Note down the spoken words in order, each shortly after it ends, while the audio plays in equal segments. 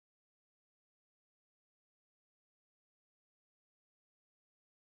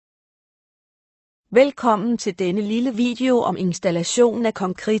Velkommen til denne lille video om installationen af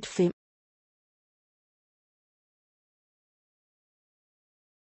Concrete5.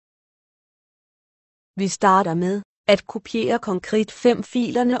 Vi starter med at kopiere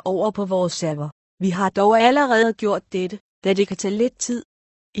Concrete5-filerne over på vores server. Vi har dog allerede gjort dette, da det kan tage lidt tid.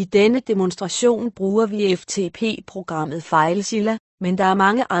 I denne demonstration bruger vi FTP-programmet FileZilla, men der er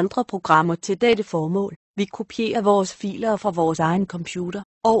mange andre programmer til dette formål. Vi kopierer vores filer fra vores egen computer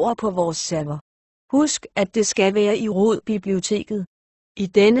over på vores server. Husk, at det skal være i rodbiblioteket. I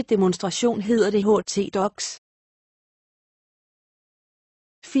denne demonstration hedder det htdocs.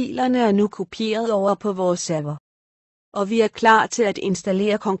 Filerne er nu kopieret over på vores server. Og vi er klar til at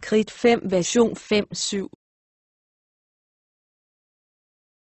installere Concrete5 version 5.7.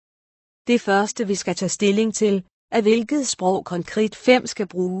 Det første vi skal tage stilling til, er hvilket sprog Concrete5 skal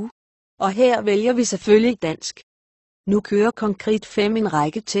bruge. Og her vælger vi selvfølgelig dansk. Nu kører Concrete5 en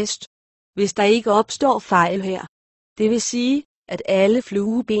række test. Hvis der ikke opstår fejl her, det vil sige, at alle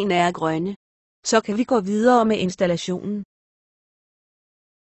flueben er grønne, så kan vi gå videre med installationen.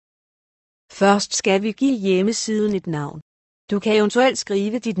 Først skal vi give hjemmesiden et navn. Du kan eventuelt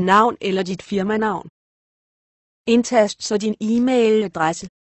skrive dit navn eller dit firmanavn. Indtast så din e-mailadresse.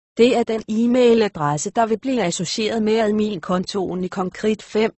 Det er den e-mailadresse, der vil blive associeret med adminkontoen i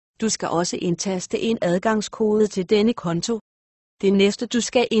Concrete5. Du skal også indtaste en adgangskode til denne konto. Det næste du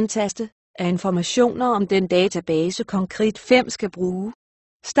skal indtaste er informationer om den database Concrete5 skal bruge.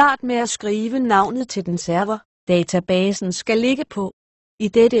 Start med at skrive navnet til den server, databasen skal ligge på. I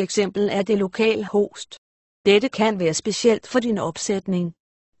dette eksempel er det lokalhost. Dette kan være specielt for din opsætning.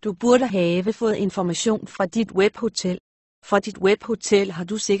 Du burde have fået information fra dit webhotel. Fra dit webhotel har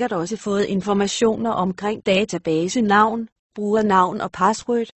du sikkert også fået informationer omkring databasenavn, brugernavn og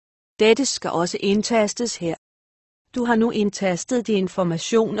password. Dette skal også indtastes her. Du har nu indtastet de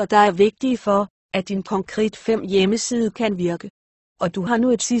informationer, der er vigtige for, at din Concrete5 hjemmeside kan virke. Og du har nu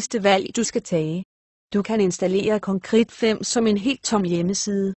et sidste valg, du skal tage. Du kan installere Concrete5 som en helt tom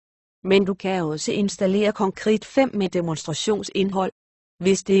hjemmeside. Men du kan også installere Concrete5 med demonstrationsindhold.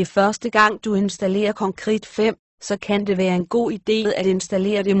 Hvis det er første gang du installerer Concrete5, så kan det være en god idé at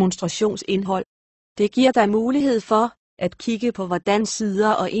installere demonstrationsindhold. Det giver dig mulighed for at kigge på, hvordan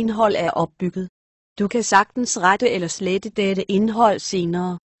sider og indhold er opbygget. Du kan sagtens rette eller slette dette indhold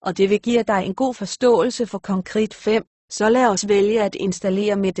senere, og det vil give dig en god forståelse for Concrete5, så lad os vælge at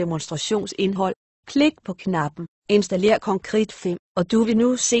installere med demonstrationsindhold. Klik på knappen Installér Concrete5, og du vil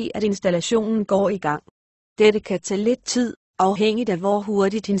nu se, at installationen går i gang. Dette kan tage lidt tid, afhængigt af hvor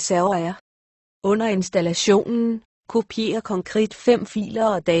hurtigt din server er. Under installationen, kopierer Concrete5 filer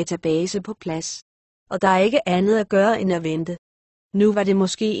og database på plads. Og der er ikke andet at gøre end at vente. Nu var det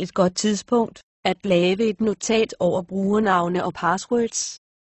måske et godt tidspunkt at lave et notat over brugernavne og passwords.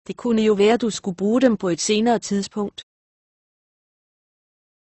 Det kunne jo være, at du skulle bruge dem på et senere tidspunkt.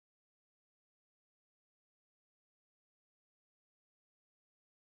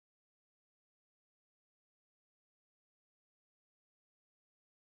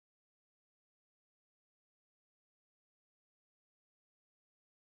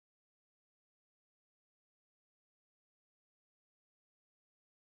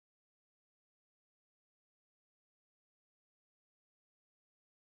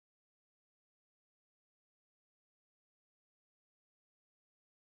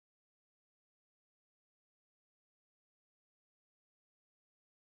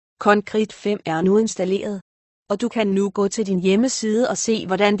 Concrete5 er nu installeret, og du kan nu gå til din hjemmeside og se,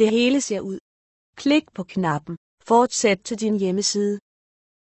 hvordan det hele ser ud. Klik på knappen Fortsæt til din hjemmeside.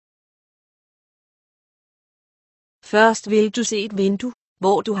 Først vil du se et vindue,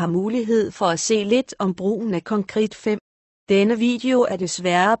 hvor du har mulighed for at se lidt om brugen af Concrete5. Denne video er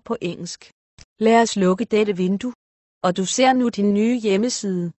desværre på engelsk. Lad os lukke dette vindue, og du ser nu din nye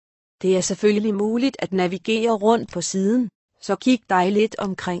hjemmeside. Det er selvfølgelig muligt at navigere rundt på siden, så kig dig lidt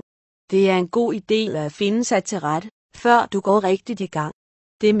omkring. Det er en god idé at finde sig til rette, før du går rigtigt i gang.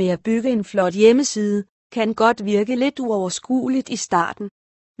 Det med at bygge en flot hjemmeside kan godt virke lidt uoverskueligt i starten.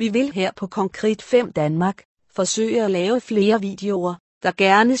 Vi vil her på Concrete5 Danmark forsøge at lave flere videoer, der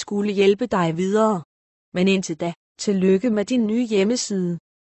gerne skulle hjælpe dig videre. Men indtil da, tillykke med din nye hjemmeside.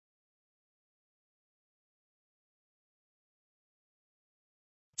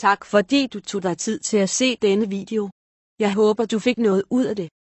 Tak fordi du tog dig tid til at se denne video. Jeg håber du fik noget ud af det.